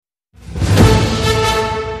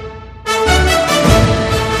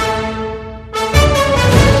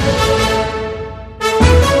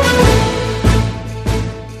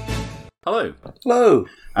Hello.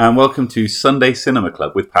 And welcome to Sunday Cinema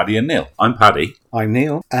Club with Paddy and Neil. I'm Paddy. I'm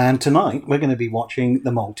Neil. And tonight we're going to be watching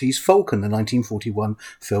The Maltese Falcon, the 1941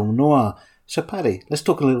 film noir. So Paddy, let's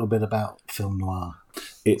talk a little bit about film noir.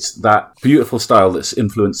 It's that beautiful style that's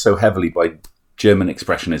influenced so heavily by German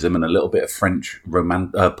expressionism and a little bit of French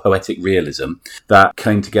poetic realism that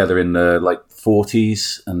came together in the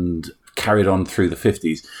 40s and carried on through the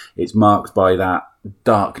 50s. It's marked by that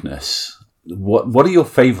darkness. What are your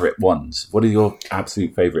favourite ones? What are your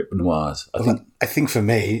absolute favourite noirs? I think for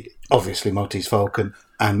me, obviously Maltese Falcon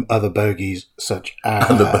and other bogies such as...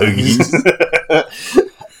 Other bogies?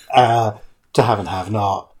 To Have and Have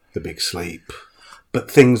Not, The Big Sleep. But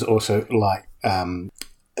things also like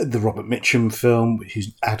the Robert Mitchum film, which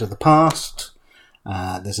is Out of the Past.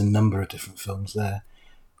 There's a number of different films there.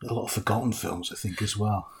 A lot of forgotten films, I think, as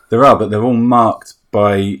well. There are, but they're all marked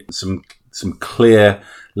by some clear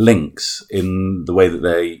links in the way that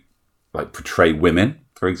they portray women,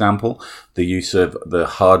 for example. The use of the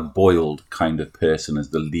hard-boiled kind of person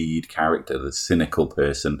as the lead character, the cynical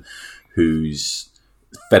person who's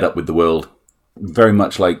fed up with the world, very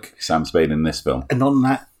much like Sam Spade in this film. And on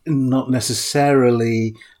that, not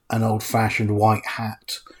necessarily an old-fashioned white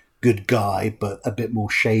hat good guy, but a bit more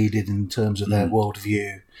shaded in terms of their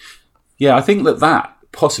worldview. Yeah, I think that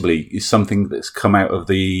possibly is something that's come out of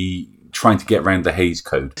the trying to get around the Hays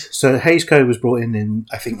Code. So the Hays Code was brought in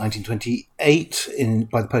I think, 1928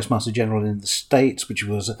 by the Postmaster General in the States, which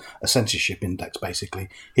was a censorship index, basically.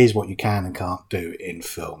 Here's what you can and can't do in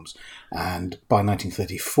films. And by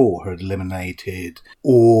 1934, had eliminated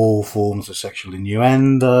all forms of sexual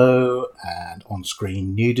innuendo and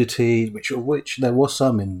on-screen nudity, which there was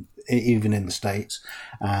some even in the States,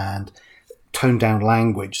 and toned down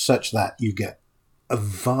language such that you get a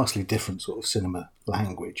vastly different sort of cinema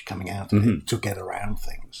language coming out of it to get around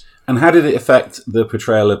things. And how did it affect the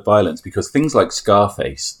portrayal of violence? Because things like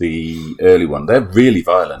Scarface, the early one, they're really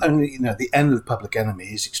violent. And, the end of Public Enemy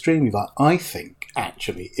is extremely violent. I think,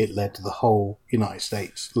 actually, it led to the whole United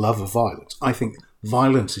States love of violence. I think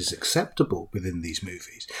violence is acceptable within these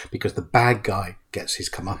movies because the bad guy gets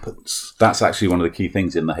his comeuppance. That's actually one of the key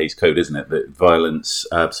things in the Hays Code, isn't it?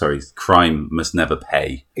 That crime must never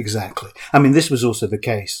pay. Exactly. I mean, this was also the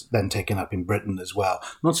case then taken up in Britain as well.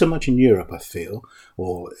 Not so much in Europe, I feel,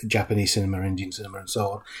 or Japanese cinema, Indian cinema, and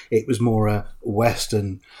so on. It was more a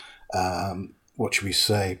Western,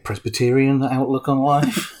 Presbyterian outlook on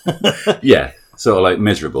life. Yeah. Sort of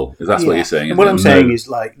miserable. Is that what you're saying? What I'm saying is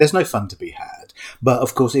there's no fun to be had. But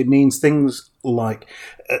of course it means things like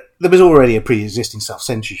there was already a pre-existing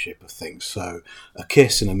self-censorship of things. So a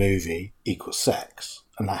kiss in a movie equals sex.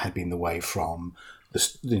 And that had been the way from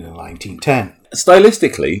 1910.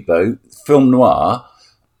 Stylistically, though, film noir,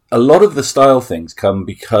 a lot of the style things come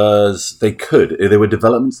because there were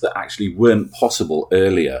developments that actually weren't possible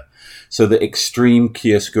earlier. So the extreme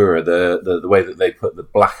chiaroscuro, the way that they put the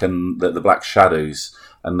black and the black shadows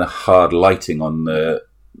and the hard lighting on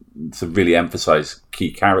to really emphasize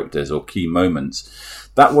key characters or key moments,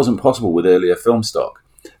 that wasn't possible with earlier film stock.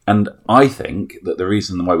 And I think that the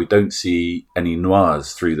reason why we don't see any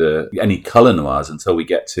noirs any color noirs until we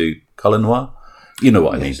get to color noir, you know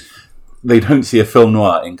what I mean? They don't see a film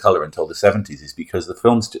noir in color until the 70s is because the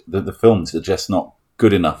films are just not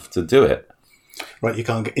good enough to do it. Right, you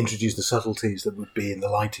can't introduce the subtleties that would be in the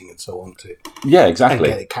lighting and so on to... Yeah, exactly.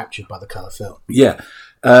 And get it captured by the colour film. Yeah.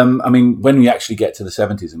 When we actually get to the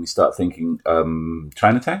 70s and we start thinking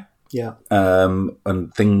Chinatown? Yeah.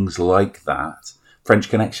 And things like that. French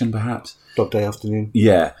Connection, perhaps? Dog Day Afternoon.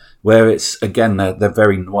 Yeah, where it's, again, they're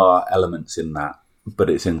very noir elements in that, but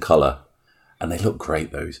it's in colour. And they look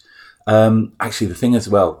great, those. Actually, the thing as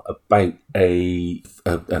well about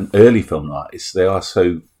an early film noir is they are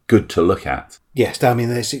so good to look at. Yes, I mean,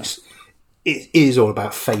 it is all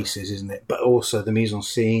about faces, isn't it? But also the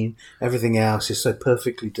mise-en-scene, everything else is so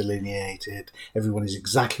perfectly delineated. Everyone is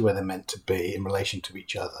exactly where they're meant to be in relation to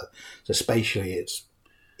each other. So spatially, it's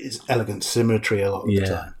elegant symmetry a lot of the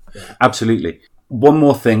time. Yeah. Absolutely. One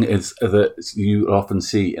more thing is that you often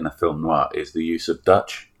see in a film noir is the use of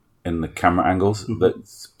Dutch in the camera angles.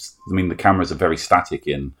 The cameras are very static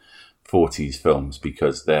in 40s films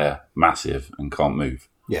because they're massive and can't move.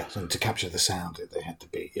 Yeah, so to capture the sound, they had to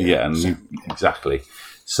be. Exactly.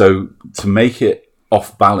 So to make it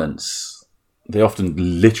off balance, they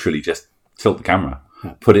often literally just tilt the camera,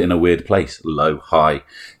 put it in a weird place, low, high.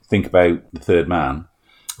 Think about The Third Man.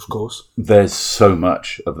 Of course. There's so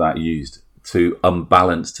much of that used to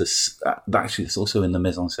unbalance. Actually, it's also in the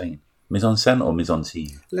mise-en-scene. Mise-en-scène or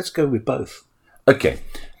mise-en-scene? Let's go with both. Okay.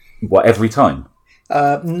 What, every time?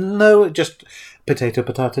 No, just potato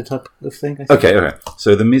type of thing. I think. Okay.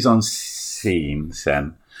 So the mise-en-scene seen,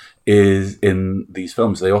 Sen, is in these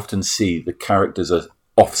films, they often see the characters are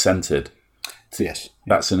off-centered. Yes.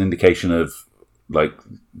 That's an indication of like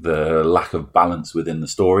the lack of balance within the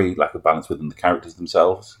story, lack of balance within the characters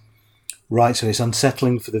themselves. Right, so it's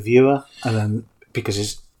unsettling for the viewer, and then because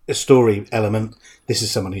it's a story element, this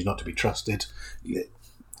is someone who's not to be trusted.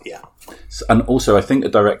 Yeah. And also, I think a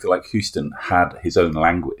director like Huston had his own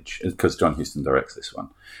language, because John Huston directs this one.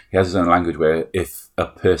 He has his own language where if a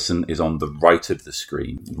person is on the right of the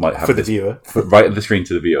screen, might have for the viewer, right of the screen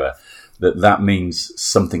to the viewer, that means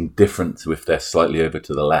something different to if they're slightly over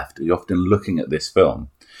to the left. You're often looking at this film,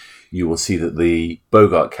 you will see that the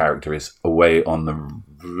Bogart character is away on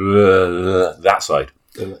that side.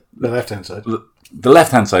 The left-hand side. The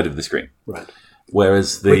left-hand side of the screen. Right.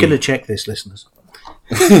 Whereas we're going to check this, listeners.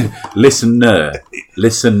 Listener.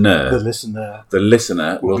 The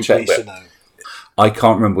listener will check that. I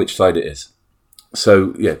can't remember which side it is.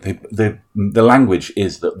 So, yeah, the language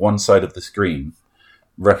is that one side of the screen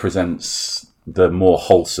represents the more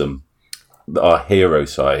wholesome, our hero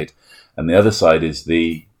side, and the other side is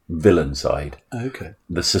the villain side. Okay.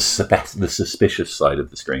 The suspicious side of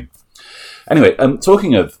the screen. Anyway,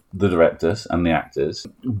 talking of the directors and the actors,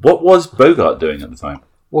 what was Bogart doing at the time?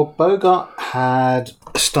 Well, Bogart had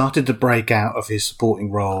started to break out of his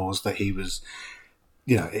supporting roles that he was,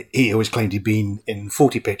 he always claimed he'd been in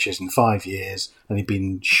 40 pictures in 5 years, and he'd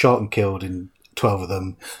been shot and killed in 12 of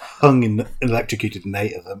them, hung and electrocuted in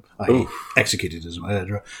 8 of them, executed as a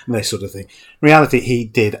murderer, and this sort of thing. In reality, he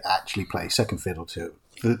did actually play second fiddle to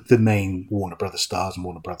the main Warner Brothers stars, and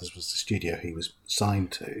Warner Brothers was the studio he was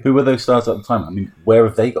signed to. Who were those stars at the time? I mean, where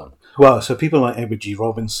have they gone? Well, so people like Edward G.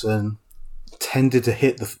 Robinson tended to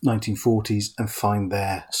hit the 1940s and find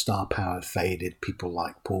their star power faded. People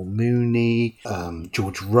like Paul Mooney,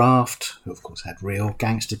 George Raft, who of course had real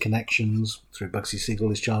gangster connections through Bugsy Siegel,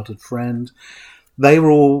 his childhood friend. They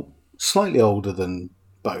were all slightly older than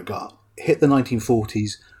Bogart, hit the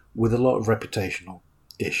 1940s with a lot of reputational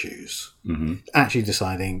issues, actually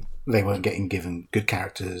deciding they weren't getting given good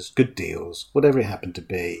characters, good deals, whatever it happened to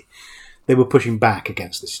be. They were pushing back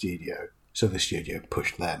against the studio, so the studio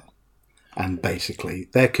pushed them. And basically,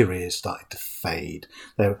 their careers started to fade.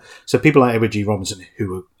 So people like Edward G. Robinson,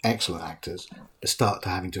 who were excellent actors, start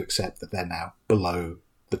having to accept that they're now below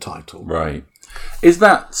the title. Right. Is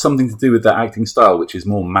that something to do with their acting style, which is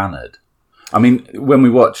more mannered? I mean, when we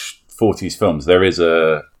watch 40s films, there is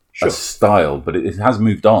a style, but it has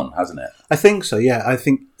moved on, hasn't it? I think so, yeah. I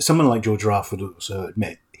think someone like George Raft would also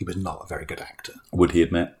admit he was not a very good actor. Would he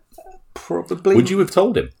admit? Probably. Would you have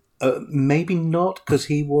told him? Maybe not, because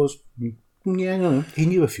he was... Yeah, no, he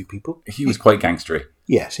knew a few people. He was quite gangstery.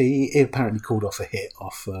 Yes, he apparently called off a hit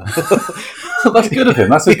off... That's good of him.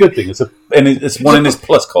 That's a good thing. It's one in his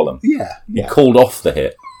plus column. Yeah. He called off the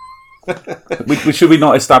hit. Should we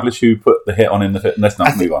not establish who put the hit on in the hit? Let's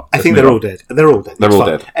not move on. I think they're all dead. They're all dead. They're all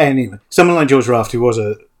dead. Anyway, someone like George Raft, who was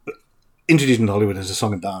introduced in Hollywood as a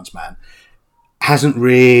song and dance man, hasn't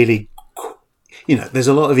really... there's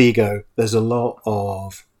a lot of ego. There's a lot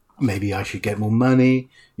of... Maybe I should get more money.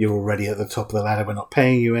 You're already at the top of the ladder. We're not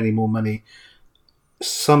paying you any more money.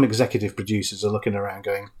 Some executive producers are looking around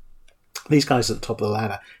going, these guys at the top of the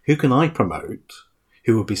ladder, who can I promote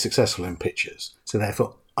who will be successful in pictures? So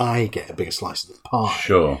therefore, I get a bigger slice of the pie.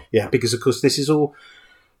 Sure. Yeah, because of course this is all,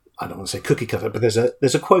 I don't want to say cookie cutter, but there's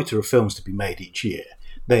a quota of films to be made each year.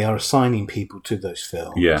 They are assigning people to those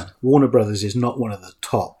films. Yeah. Warner Brothers is not one of the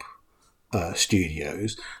top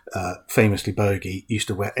studios. Famously, Bogey used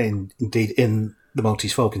to wear, indeed in the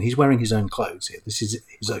Maltese Falcon, he's wearing his own clothes here. This is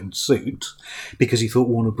his own suit because he thought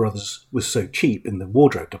Warner Brothers was so cheap in the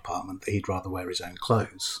wardrobe department that he'd rather wear his own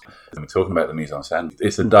clothes. We're talking about the mise en scène.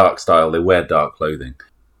 It's a dark style. They wear dark clothing.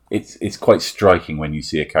 It's quite striking when you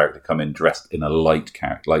see a character come in dressed in a light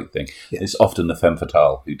thing. Yes. It's often the femme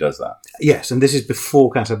fatale who does that. Yes, and this is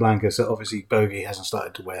before Casablanca, so obviously Bogey hasn't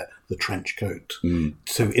started to wear the trench coat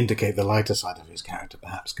to indicate the lighter side of his character,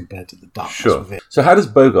 perhaps, compared to the darkness of it. So how does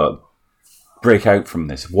Bogart break out from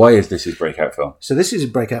this? Why is this his breakout film? So this is a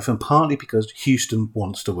breakout film partly because Huston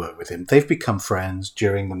wants to work with him. They've become friends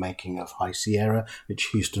during the making of High Sierra, which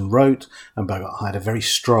Huston wrote, and Bogart had a very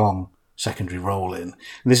strong secondary role in.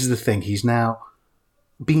 And this is the thing, he's now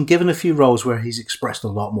been given a few roles where he's expressed a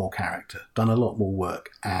lot more character, done a lot more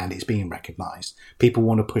work, and it's being recognised. People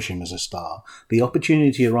want to push him as a star. The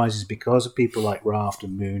opportunity arises because of people like Raft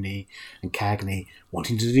and Mooney and Cagney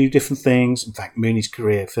wanting to do different things. In fact, Mooney's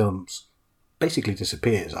career films basically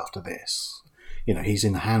disappears after this. He's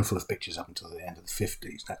in a handful of pictures up until the end of the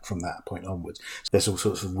 50s, from that point onwards. There's all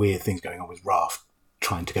sorts of weird things going on with Raft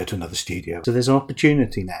trying to go to another studio. So there's an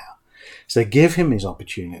opportunity now. So they give him his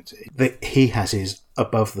opportunity. He has his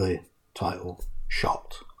above the title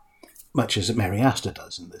shot, much as Mary Astor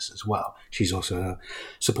does in this as well. She's also a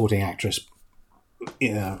supporting actress,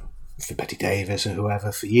 for Bette Davis or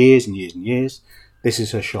whoever for years and years and years. This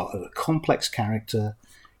is her shot at a complex character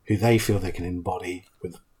who they feel they can embody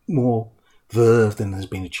with more verve than has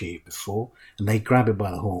been achieved before, and they grab it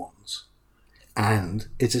by the horns. And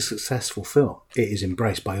it's a successful film. It is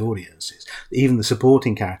embraced by audiences. Even the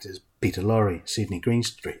supporting characters, Peter Lorre, Sidney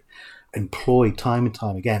Greenstreet, employed time and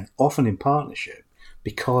time again, often in partnership,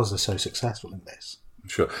 because they're so successful in this.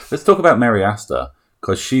 Sure. Let's talk about Mary Astor,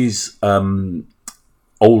 because she's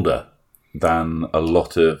older than a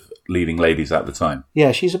lot of leading ladies at the time.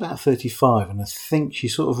 Yeah, she's about 35, and I think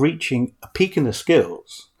she's sort of reaching a peak in her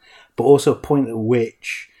skills, but also a point at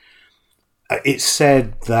which it's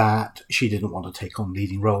said that she didn't want to take on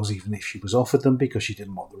leading roles even if she was offered them because she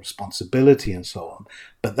didn't want the responsibility and so on.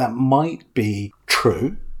 But that might be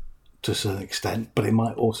true to a certain extent, but it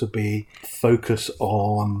might also be focus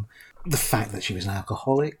on the fact that she was an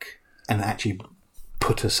alcoholic and actually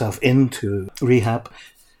put herself into rehab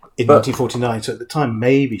in 1949. So at the time,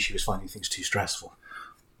 maybe she was finding things too stressful.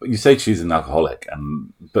 You say she's an alcoholic,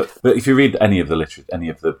 but if you read any of the literature, any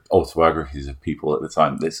of the autobiographies of people at the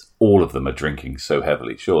time, all of them are drinking so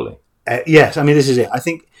heavily. Surely, yes. I mean, this is it. I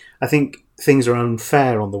think things are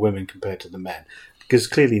unfair on the women compared to the men, because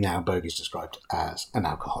clearly now Bogey's described as an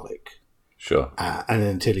alcoholic. Sure. And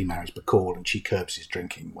until he marries Bacall and she curbs his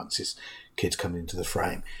drinking once his kids come into the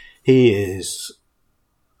frame, he is,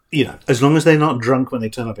 as long as they're not drunk when they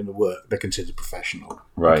turn up into work, they're considered professional.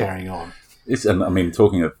 Right. Carrying on.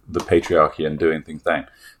 Talking of the patriarchy and doing things down,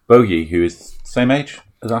 Bogey, who is the same age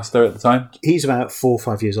as Astor at the time? He's about 4 or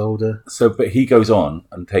 5 years older. But he goes on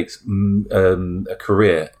and takes a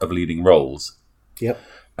career of leading roles. Yep.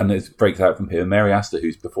 And it breaks out from here. Mary Astor,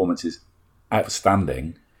 whose performance is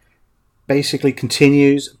outstanding, basically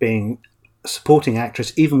continues being a supporting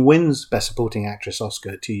actress, even wins Best Supporting Actress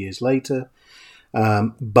Oscar 2 years later,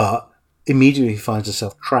 but immediately finds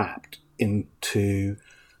herself trapped into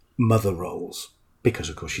mother roles because,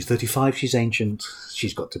 of course, she's 35, she's ancient,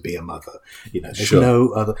 she's got to be a mother. There's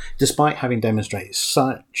no other. Despite having demonstrated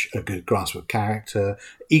such a good grasp of character,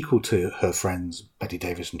 equal to her friends Bette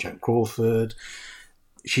Davis and Joan Crawford,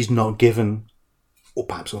 she's not given, or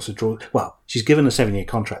perhaps also she's given a 7-year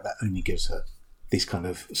contract that only gives her these kind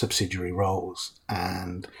of subsidiary roles,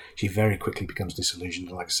 and she very quickly becomes disillusioned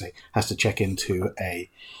and, like I say, has to check into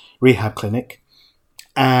a rehab clinic.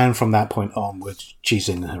 And from that point onwards, she's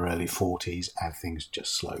in her early 40s and things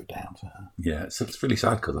just slow down for her. Yeah, it's really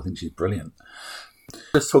sad because I think she's brilliant.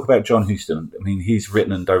 Let's talk about John Huston. I mean, he's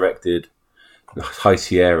written and directed High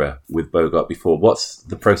Sierra with Bogart before. What's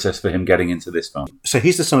the process for him getting into this film? So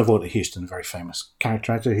he's the son of Walter Huston, a very famous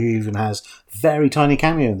character actor who even has a very tiny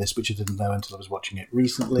cameo in this, which I didn't know until I was watching it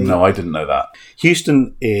recently. No, I didn't know that.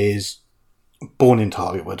 Huston is born into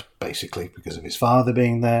Hollywood, basically, because of his father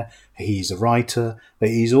being there. He's a writer, but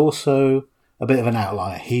he's also a bit of an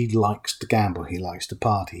outlier. He likes to gamble, he likes to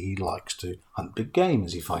party, he likes to hunt big game,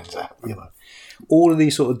 as he finds out. All of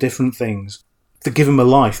these sort of different things that give him a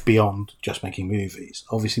life beyond just making movies.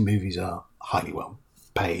 Obviously, movies are highly well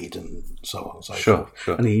paid and so on and so forth.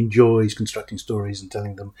 Sure. And he enjoys constructing stories and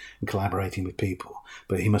telling them and collaborating with people.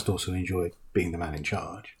 But he must also enjoy being the man in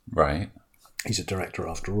charge. Right. He's a director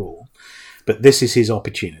after all. But this is his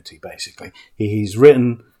opportunity, basically. He's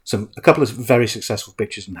written a couple of very successful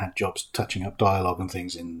pictures and had jobs touching up dialogue and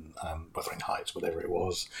things in Wuthering Heights, whatever it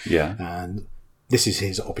was. Yeah. And this is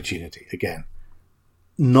his opportunity. Again,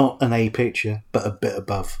 not an A picture, but a bit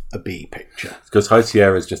above a B picture. Because High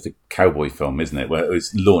Sierra is just a cowboy film, isn't it? Where it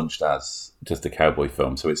was launched as just a cowboy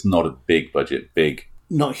film, so it's not a big budget,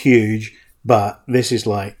 Not huge, but this is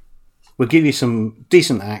like, we'll give you some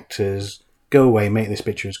decent actors, go away, make this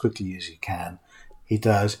picture as quickly as you can. He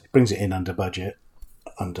does, brings it in under budget,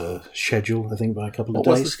 under schedule, I think, by a couple of days.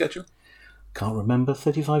 What was the schedule? Can't remember,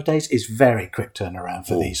 35 days. It's very quick turnaround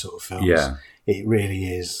for these sort of films. Yeah. It really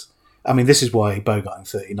is. I mean, this is why Bogart in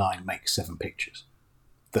 39 makes 7 pictures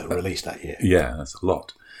that are released that year. Yeah, that's a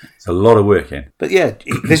lot. It's a lot of work in. But yeah,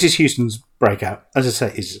 this is Huston's breakout. As I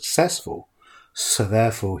say, he's successful, so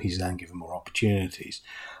therefore he's then given more opportunities.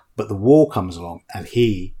 But the war comes along and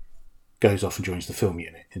he goes off and joins the film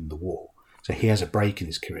unit in the war. So he has a break in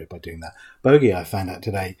his career by doing that. Bogey, I found out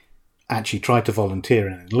today, actually tried to volunteer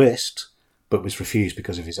and enlist, but was refused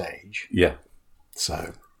because of his age. Yeah.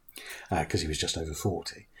 So, because he was just over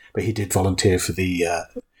 40. But he did volunteer for the,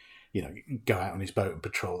 go out on his boat and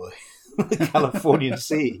patrol the Californian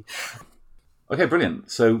Sea. Okay,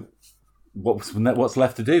 brilliant. So what's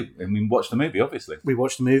left to do? I mean, watch the movie, obviously. We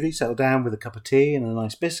watched the movie, settled down with a cup of tea and a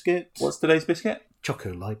nice biscuit. What's today's biscuit?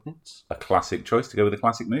 Choco Leibniz. A classic choice to go with a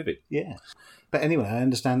classic movie. Yeah. But anyway, I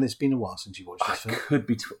understand it's been a while since you watched this film.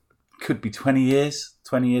 Could be 20 years.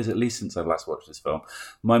 20 years at least since I've last watched this film.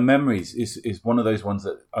 My memories is one of those ones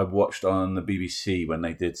that I watched on the BBC when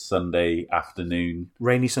they did Sunday afternoon.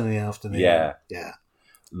 Rainy Sunday afternoon. Yeah. Yeah.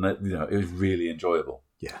 And it was really enjoyable.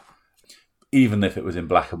 Yeah. Even if it was in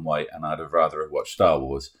black and white and I'd have rather have watched Star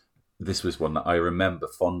Wars, this was one that I remember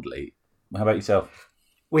fondly. How about yourself?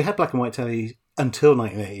 We had black and white telly until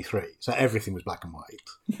 1983, so everything was black and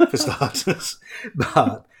white, for starters.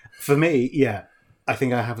 But for me, yeah, I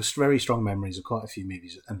think I have very strong memories of quite a few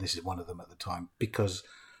movies, and this is one of them at the time, because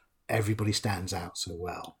everybody stands out so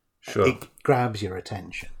well. Sure. It grabs your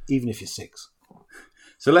attention, even if you're 6.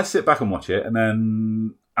 So let's sit back and watch it, and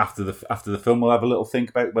then after the film, we'll have a little think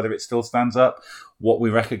about whether it still stands up, what we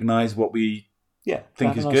recognise, what we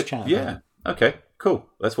think is good. Yeah. Okay. Cool.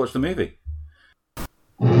 Let's watch the movie.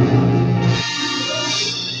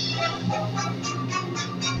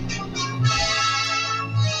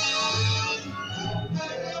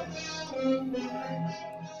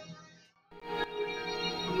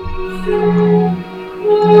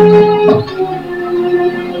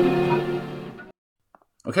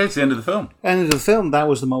 Okay, it's the end of the film. End of the film, that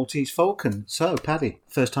was the Maltese Falcon. So, Paddy,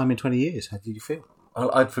 first time in 20 years, how did you feel? Well,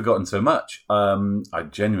 I'd forgotten so much. I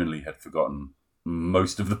genuinely had forgotten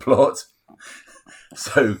most of the plot.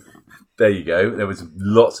 So, there you go. There was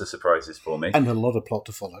lots of surprises for me. And a lot of plot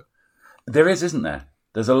to follow. There is, isn't there?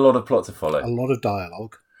 There's a lot of plot to follow. A lot of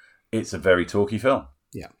dialogue. It's a very talky film.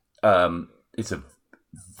 Yeah. It's a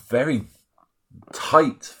very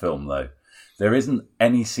tight film, though. There isn't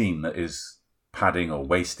any scene that is padding or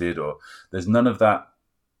wasted, or there's none of that.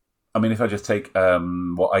 I mean, if I just take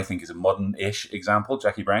what I think is a modern-ish example,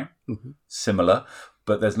 Jackie Brown, similar,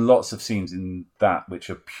 but there's lots of scenes in that which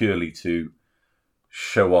are purely to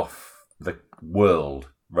show off the world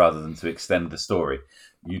rather than to extend the story.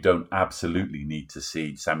 You don't absolutely need to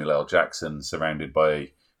see Samuel L. Jackson surrounded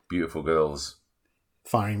by beautiful girls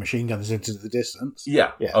firing machine guns into the distance.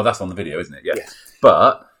 Yeah. Oh, that's on the video, isn't it? Yeah. Yeah.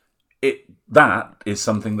 But that is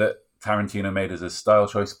something that Tarantino made as a style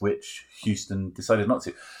choice, which Houston decided not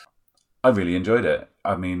to. I really enjoyed it.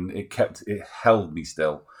 I mean, it held me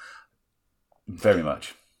still very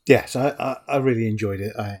much. Yes, I really enjoyed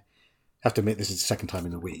it. I have to admit this is the second time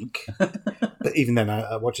in a week. But even then,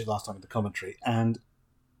 I watched it last time with the commentary. And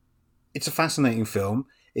it's a fascinating film.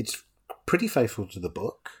 It's pretty faithful to the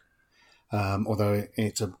book. Although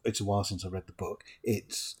it's a while since I read the book.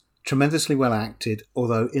 It's tremendously well acted,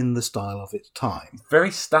 although in the style of its time.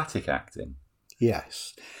 Very static acting.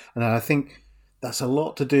 Yes. And I think that's a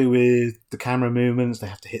lot to do with the camera movements. They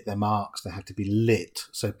have to hit their marks. They have to be lit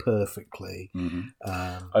so perfectly. Mm-hmm.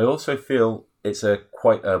 I also feel it's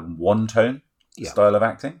quite a one-tone style of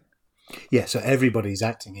acting. Yeah, so everybody's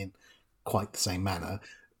acting in quite the same manner.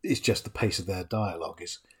 It's just the pace of their dialogue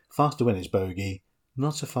is faster when it's Bogey,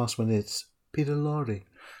 not so fast when it's Peter Lorre.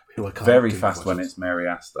 Very fast when it's Mary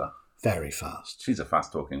Astor. Very fast. She's a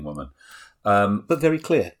fast-talking woman. But very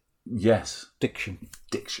clear. Yes. Diction.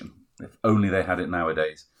 If only they had it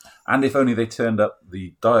nowadays. And if only they turned up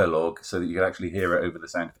the dialogue so that you could actually hear it over the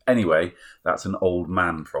sound. Anyway, that's an old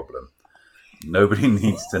man problem. Nobody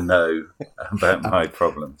needs to know about my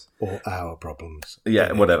problems. Or our problems.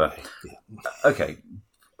 Yeah, whatever. Yeah. Okay.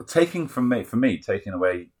 Taking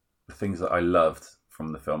away the things that I loved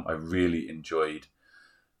from the film, I really enjoyed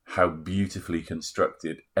how beautifully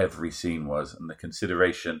constructed every scene was and the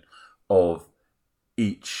consideration of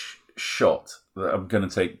each shot. I'm going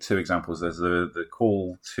to take 2 examples. There's the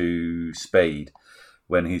call to Spade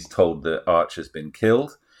when he's told that Arch has been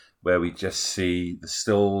killed, where we just see the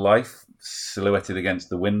still life silhouetted against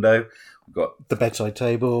the window. We've got the bedside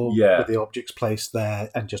table with the objects placed there,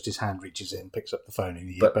 and just his hand reaches in, picks up the phone,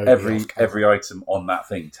 and but every item on that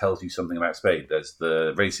thing tells you something about Spade. There's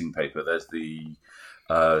the racing paper. There's the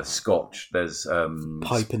scotch. There's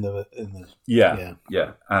pipe in the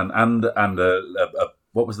and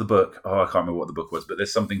what was the book? Oh, I can't remember what the book was, but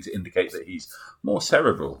there's something to indicate that he's more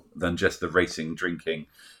cerebral than just the racing, drinking.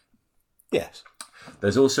 Yes.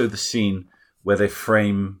 There's also the scene where they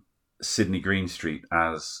frame Sidney Greenstreet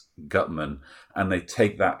as Gutman, and they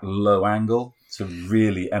take that low angle to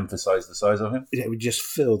really emphasise the size of him. It would just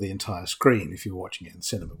fill the entire screen if you were watching it in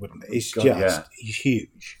cinema, wouldn't it? It's he's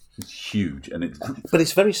huge. It's huge, and but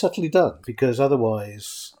it's very subtly done, because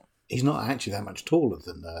otherwise he's not actually that much taller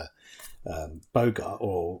than Bogart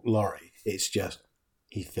or Laurie. It's just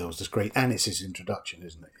he fills the screen, and it's his introduction,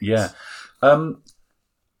 isn't it? Yeah.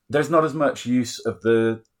 There's not as much use of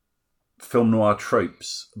the film noir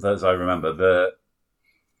tropes, as I remember, the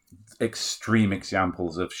extreme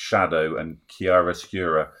examples of shadow and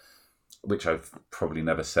chiaroscuro, which I've probably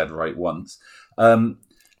never said right once.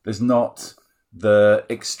 There's not the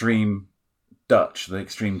extreme Dutch, the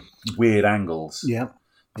extreme weird angles. Yeah.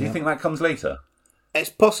 Do you think that comes later? It's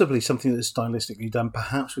possibly something that's stylistically done,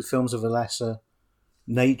 perhaps with films of a lesser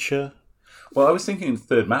nature. Well, I was thinking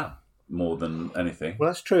Third Man more than anything. Well,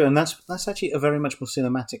 that's true, and that's actually a very much more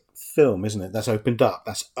cinematic film, isn't it? That's opened up.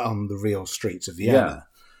 That's on the real streets of Vienna.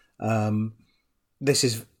 Yeah. This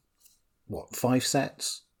is, 5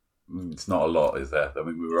 sets? It's not a lot, is there? I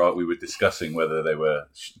mean, we were discussing whether they were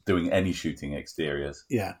doing any shooting exteriors.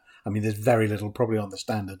 Yeah. I mean, there's very little, probably on the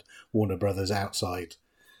standard Warner Brothers outside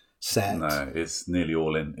set. No, it's nearly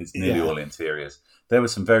all in. It's nearly all interiors. There were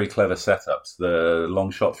some very clever setups. The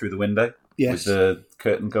long shot through the window with the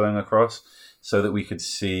curtain going across, so that we could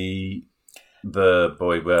see the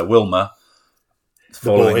boy, Wilma,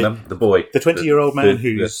 following them. The boy, the 20-year-old man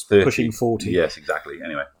who's pushing 40. Yes, exactly.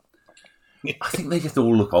 Anyway, I think they just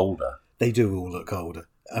all look older. They do all look older.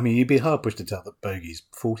 I mean, you'd be hard pushed to tell that Bogey's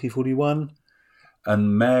 40, 41.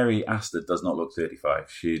 And Mary Astor does not look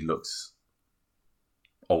 35. She looks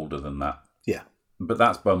older than that. Yeah. But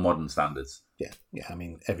that's by modern standards. Yeah. Yeah. I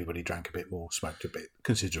mean, everybody drank a bit more, smoked a bit,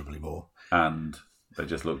 considerably more. And they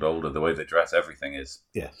just looked older. The way they dress, everything is.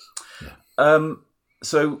 Yes. Yeah.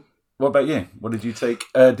 So, what about you? What did you take?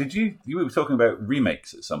 You were talking about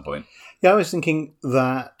remakes at some point. Yeah, I was thinking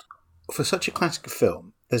that for such a classic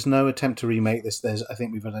film, there's no attempt to remake this. I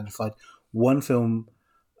think we've identified one film,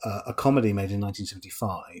 a comedy made in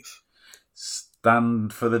 1975.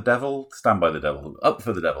 Stand by the Devil, Up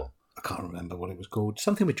for the Devil. I can't remember what it was called.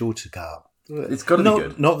 Something with George Segal. It's got to be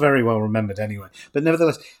good. Not very well remembered anyway. But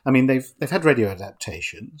nevertheless, I mean, they've had radio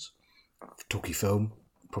adaptations. Talkie film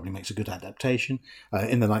probably makes a good adaptation.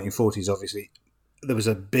 In the 1940s, obviously, there was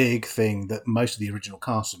a big thing that most of the original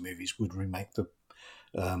cast of movies would remake the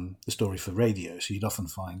story for radio. So you'd often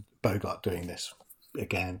find Bogart doing this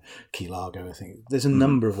again, Key Largo, I think. There's a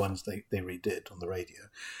number of ones they redid on the radio.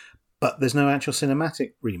 But there's no actual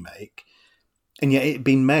cinematic remake. And yet it had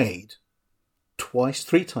been made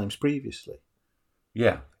 3 times previously.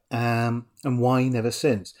 Yeah. And why never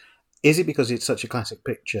since? Is it because it's such a classic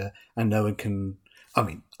picture and no one can... I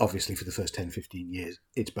mean, obviously for the first 10, 15 years,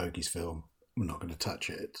 it's Bogey's film. We're not going to touch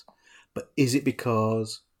it. But is it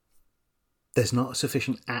because there's not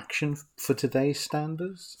sufficient action for today's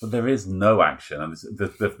standards? Well, there is no action. And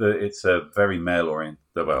it's a very male-oriented...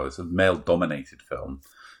 Well, it's a male-dominated film.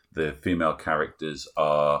 The female characters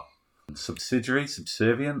are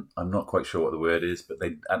subservient. I'm not quite sure what the word is, but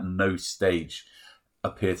they at no stage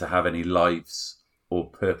appear to have any lives or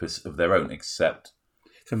purpose of their own, except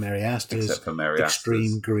for Mary Astor's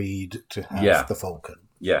extreme greed to have the Falcon.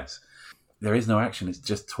 Yes. There is no action. It's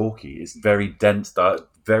just talky. It's very dense,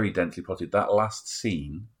 very densely plotted. That last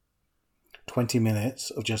scene... 20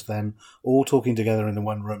 minutes of just them all talking together in the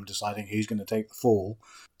one room, deciding who's going to take the fall.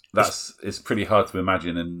 It's pretty hard to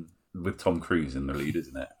imagine with Tom Cruise in the lead,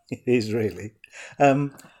 isn't it? It is, really.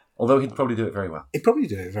 Although he'd probably do it very well. He'd probably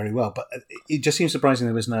do it very well, but it just seems surprising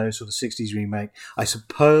there was no sort of 60s remake. I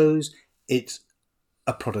suppose it's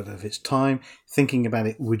a product of its time. Thinking about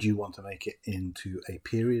it, would you want to make it into a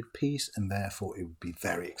period piece? And therefore it would be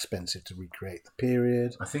very expensive to recreate the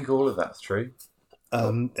period. I think all of that's true.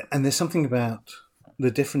 And there's something about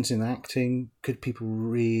the difference in acting. Could people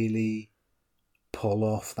really pull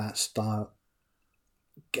off that style,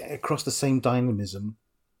 get across the same dynamism?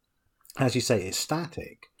 As you say, it's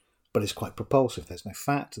static, but it's quite propulsive. There's no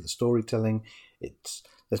fat to the storytelling.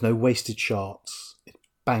 There's no wasted shots. It's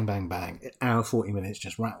bang, bang, bang. An hour, 40 minutes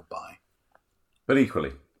just rattled by. But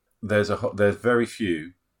equally, there's very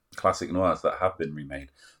few classic noirs that have been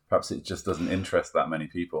remade. Perhaps it just doesn't interest that many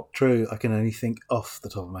people. True. I can only think off the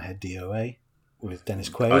top of my head DOA with Dennis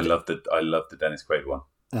Quaid. I love the Dennis Quaid one.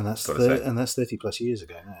 And that's 30 plus years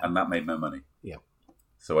ago now. And that made no money. Yeah.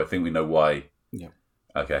 So I think we know why. Yeah.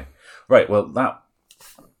 Okay. Right. Well, that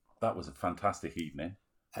was a fantastic evening.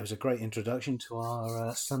 It was a great introduction to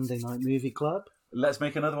our Sunday night movie club. Let's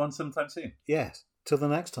make another one sometime soon. Yes. Till the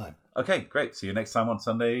next time. Okay. Great. See you next time on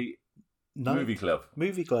Sunday Movie Club.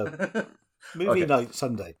 Movie Club. Movie night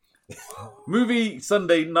Sunday. Movie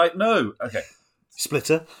Sunday night. No. Okay.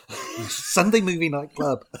 Splitter. Sunday Movie Night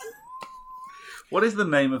Club. What is the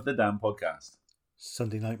name of the damn podcast?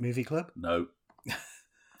 Sunday Night Movie Club? No.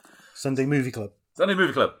 Sunday Movie Club. Sunday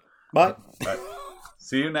Movie Club. Bye. Right.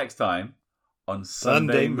 See you next time on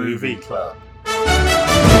Sunday Movie Club.